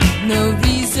 no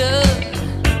reason,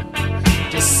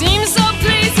 just seems so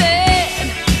pleasing.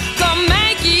 Gonna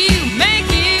make you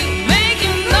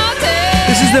notice.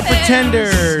 This is The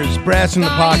Pretenders, Brass in the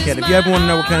Pocket. If you ever want to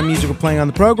know what kind of music we're playing on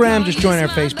the program, just join our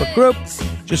Facebook group.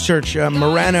 Just search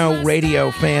Morano Radio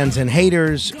Fans and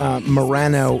Haters,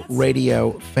 Morano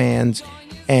Radio Fans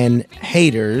and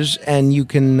Haters, and you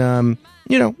can,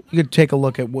 you could take a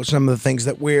look at what some of the things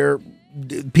that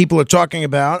people are talking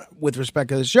about with respect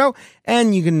to the show,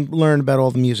 and you can learn about all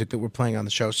the music that we're playing on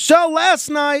the show. So last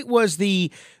night was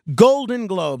the Golden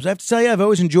Globes. I have to tell you, I've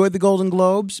always enjoyed the Golden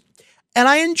Globes, and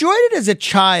I enjoyed it as a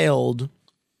child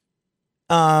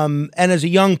and as a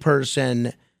young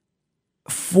person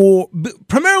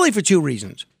primarily for two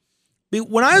reasons.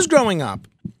 When I was growing up,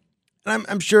 and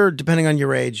I'm sure depending on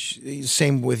your age,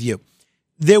 same with you,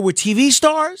 there were TV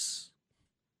stars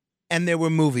and there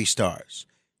were movie stars.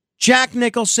 Jack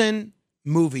Nicholson,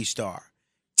 movie star.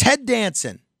 Ted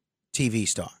Danson, TV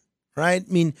star, right?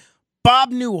 I mean,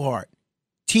 Bob Newhart,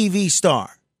 TV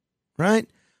star, right?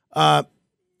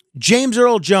 James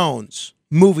Earl Jones,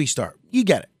 movie star. You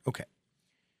get it. Okay.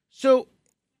 So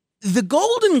the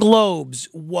Golden Globes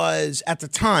was, at the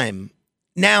time,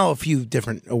 now a few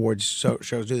different awards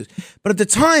shows do this, but at the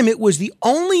time it was the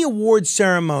only award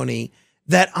ceremony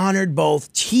that honored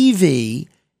both TV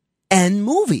and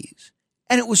movies.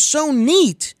 And it was so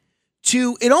neat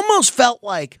it almost felt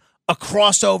like a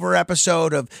crossover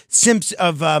episode of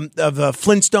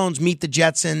Flintstones Meet the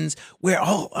Jetsons, where,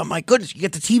 oh my goodness, you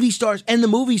get the TV stars and the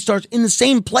movie stars in the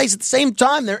same place at the same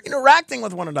time. They're interacting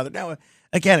with one another. Now,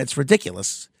 again, it's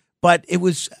ridiculous, but it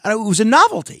was a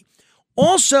novelty.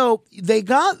 Also,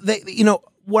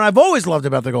 what I've always loved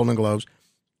about the Golden Globes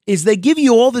is they give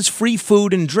you all this free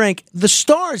food and drink. The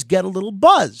stars get a little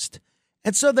buzzed.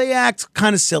 And so they act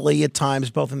kind of silly at times,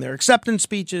 both in their acceptance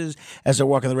speeches, as they're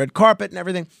walking the red carpet and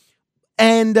everything.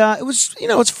 And it was,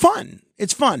 it's fun.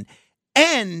 It's fun.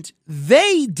 And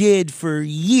they did for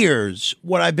years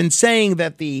what I've been saying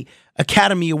that the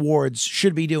Academy Awards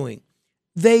should be doing.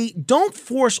 They don't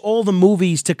force all the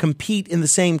movies to compete in the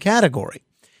same category.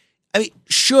 I mean,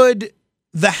 should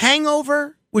The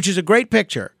Hangover, which is a great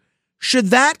picture, should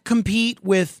that compete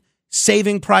with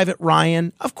Saving Private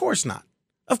Ryan? Of course not.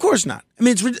 Of course not. I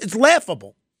mean, it's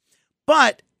laughable.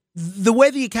 But the way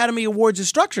the Academy Awards is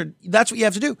structured, that's what you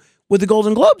have to do. What the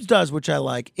Golden Globes does, which I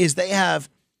like, is they have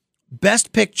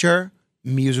Best Picture,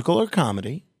 musical or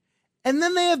comedy, and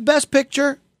then they have Best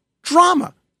Picture,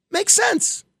 drama. Makes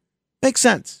sense. Makes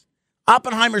sense.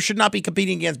 Oppenheimer should not be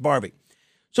competing against Barbie.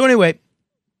 So anyway,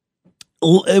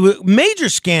 major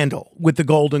scandal with the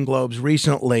Golden Globes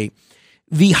recently.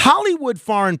 The Hollywood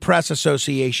Foreign Press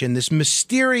Association, this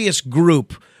mysterious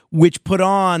group which put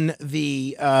on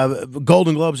the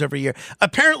Golden Globes every year.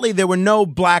 Apparently there were no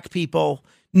black people,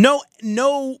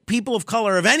 no people of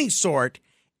color of any sort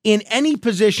in any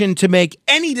position to make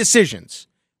any decisions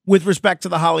with respect to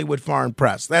the Hollywood Foreign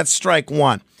Press. That's strike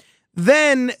one.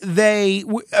 Then they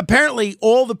apparently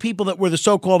all the people that were the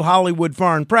so-called Hollywood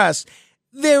Foreign Press,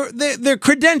 their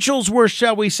credentials were,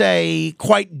 shall we say,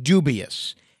 quite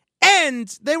dubious. And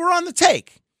they were on the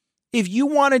take. If you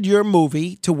wanted your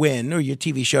movie to win or your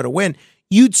TV show to win,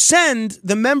 you'd send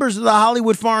the members of the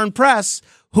Hollywood Foreign Press,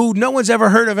 who no one's ever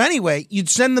heard of anyway, you'd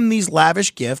send them these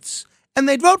lavish gifts and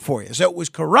they'd vote for you. So it was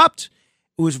corrupt.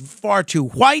 It was far too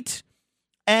white.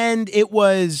 And it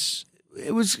was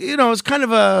kind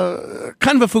of a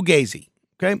fugazi.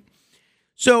 Okay.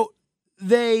 So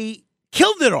they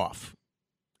killed it off.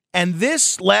 And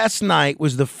this last night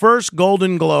was the first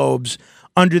Golden Globes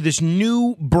under this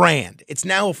new brand. It's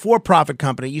now a for-profit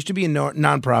company. It used to be a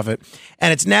nonprofit.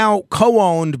 And it's now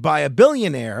co-owned by a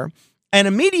billionaire and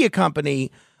a media company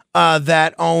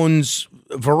that owns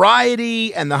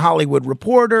Variety and The Hollywood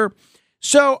Reporter.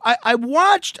 So I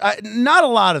watched not a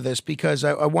lot of this because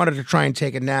I wanted to try and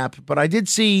take a nap, but I did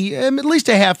see at least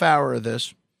a half hour of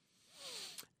this.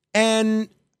 And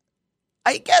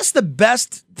I guess the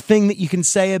best thing that you can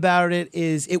say about it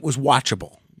is it was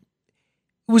watchable.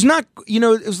 It was not,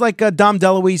 it was like Dom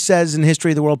DeLuise says in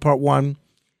History of the World Part 1.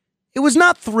 It was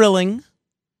not thrilling.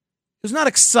 It was not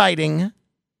exciting,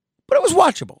 but it was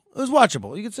watchable. It was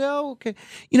watchable. You could say, oh, okay.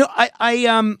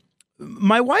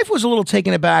 My wife was a little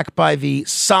taken aback by the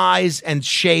size and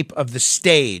shape of the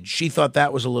stage. She thought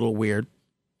that was a little weird.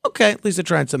 Okay, at least they're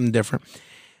trying something different.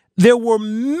 There were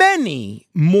many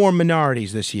more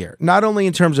minorities this year, not only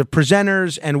in terms of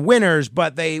presenters and winners,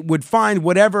 but they would find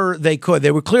whatever they could.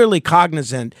 They were clearly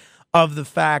cognizant of the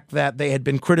fact that they had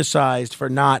been criticized for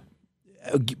not,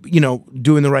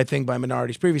 doing the right thing by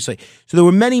minorities previously. So there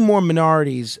were many more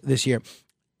minorities this year.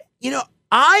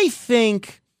 I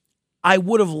think I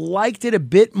would have liked it a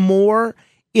bit more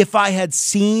if I had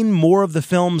seen more of the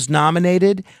films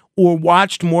nominated or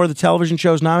watched more of the television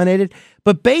shows nominated.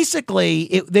 But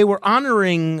basically, they were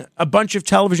honoring a bunch of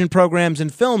television programs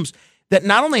and films that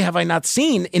not only have I not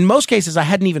seen, in most cases, I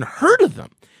hadn't even heard of them.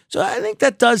 So I think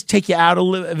that does take you out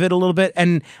of it a little bit.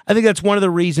 And I think that's one of the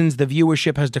reasons the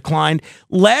viewership has declined.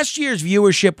 Last year's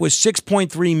viewership was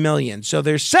 6.3 million. So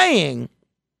they're saying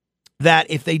that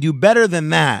if they do better than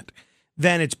that,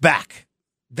 then it's back.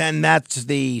 Then that's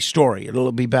the story.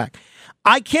 It'll be back.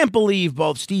 I can't believe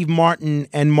both Steve Martin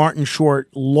and Martin Short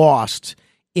lost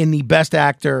in the Best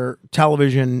Actor,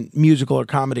 Television, Musical, or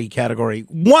Comedy category.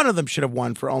 One of them should have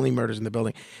won for Only Murders in the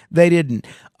Building. They didn't.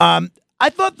 I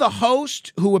thought the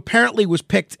host, who apparently was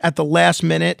picked at the last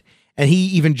minute, and he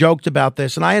even joked about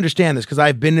this, and I understand this because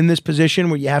I've been in this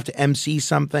position where you have to MC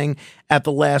something at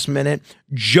the last minute.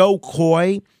 Joe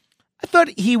Coy, I thought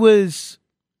he was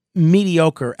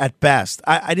mediocre at best.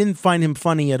 I didn't find him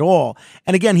funny at all.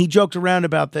 And again, he joked around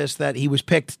about this, that he was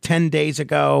picked 10 days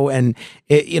ago and,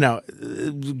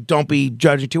 don't be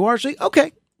judging too harshly.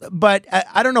 Okay. But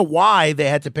I don't know why they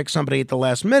had to pick somebody at the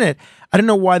last minute. I don't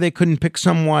know why they couldn't pick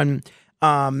someone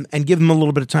and give them a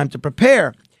little bit of time to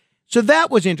prepare. So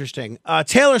that was interesting.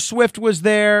 Taylor Swift was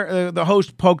there. The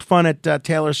host poked fun at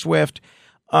Taylor Swift.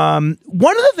 One of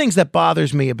the things that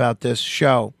bothers me about this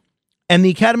show, and the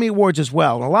Academy Awards as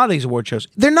well, and a lot of these award shows,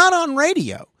 they're not on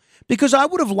radio, because I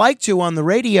would have liked to, on the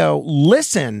radio,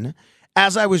 listen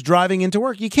as I was driving into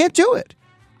work. You can't do it.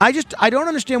 I don't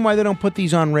understand why they don't put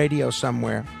these on radio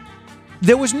somewhere.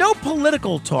 There was no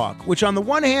political talk, which on the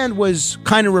one hand was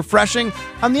kind of refreshing,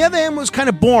 on the other hand was kind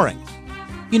of boring.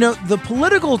 The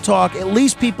political talk, at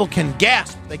least people can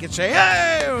gasp. They can say,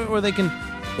 hey, or they can,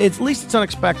 at least it's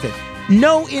unexpected.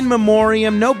 No in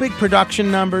memoriam, no big production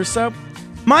numbers, so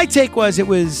my take was it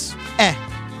was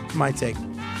my take.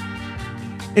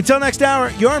 Until next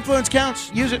hour, your influence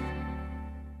counts. Use it.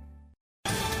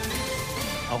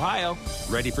 Ohio,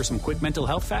 ready for some quick mental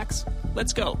health facts?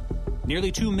 Let's go.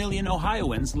 Nearly 2 million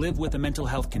Ohioans live with a mental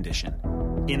health condition.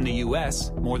 In the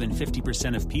U.S., more than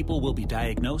 50% of people will be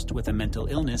diagnosed with a mental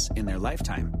illness in their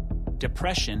lifetime.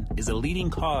 Depression is a leading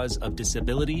cause of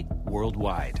disability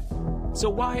worldwide. So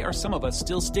why are some of us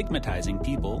still stigmatizing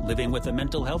people living with a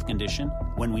mental health condition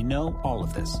when we know all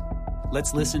of this?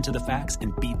 Let's listen to the facts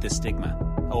and beat the stigma.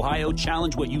 Ohio,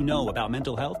 challenge what you know about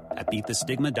mental health at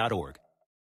beatthestigma.org.